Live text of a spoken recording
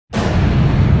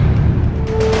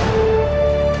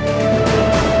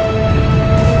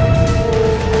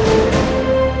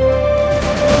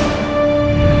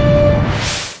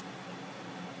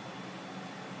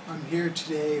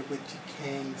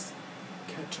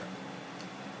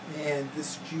Ketchup. And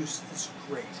this juice is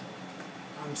great.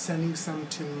 I'm sending some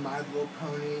to My Little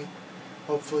Pony.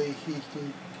 Hopefully he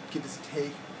can give his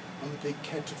take. I'm a big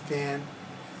ketchup fan.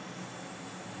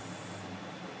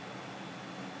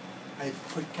 I've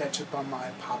put ketchup on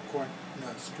my popcorn. No,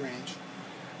 strange.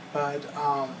 But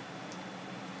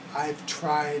I've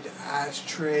tried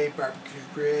ashtray, barbecue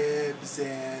ribs,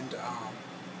 and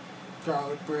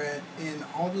garlic bread, and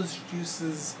all those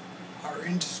juices are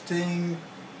interesting,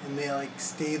 and they like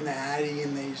stay in the Addy,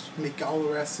 and they make all the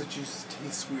rest of the juices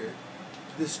taste weird.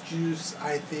 This juice,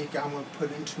 I think I'm going to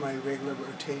put into my regular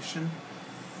rotation.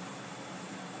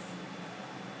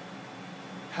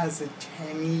 Has a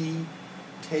tangy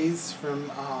taste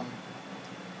from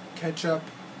ketchup,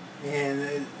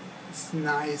 and it's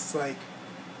nice, like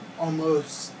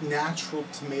almost natural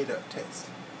tomato taste.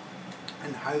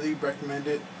 And highly recommend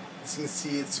it. As you can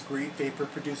see, it's a great vapor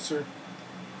producer.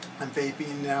 I'm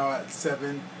vaping now at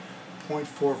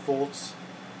 7.4 volts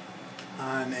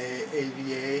on a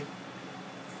AVA.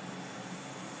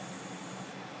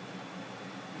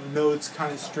 I know it's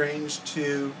kind of strange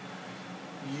to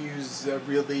use a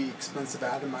really expensive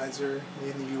atomizer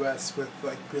in the US with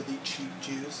like really cheap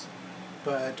juice,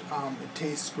 but it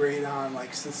tastes great on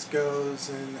like Cisco's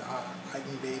and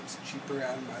Eigenvape's cheaper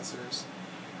atomizers,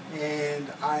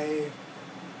 and I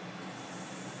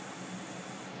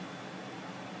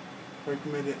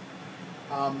recommend it.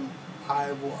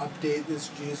 I will update this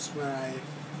juice when I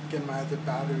get my other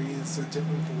batteries at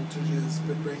different voltages,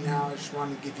 but right now I just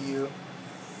want to give you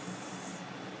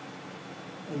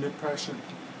an impression.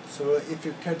 So if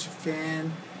you're a ketchup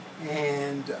fan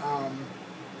and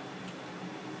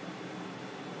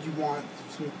you want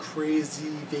some crazy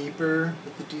vapor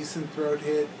with a decent throat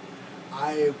hit,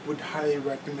 I would highly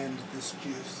recommend this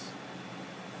juice.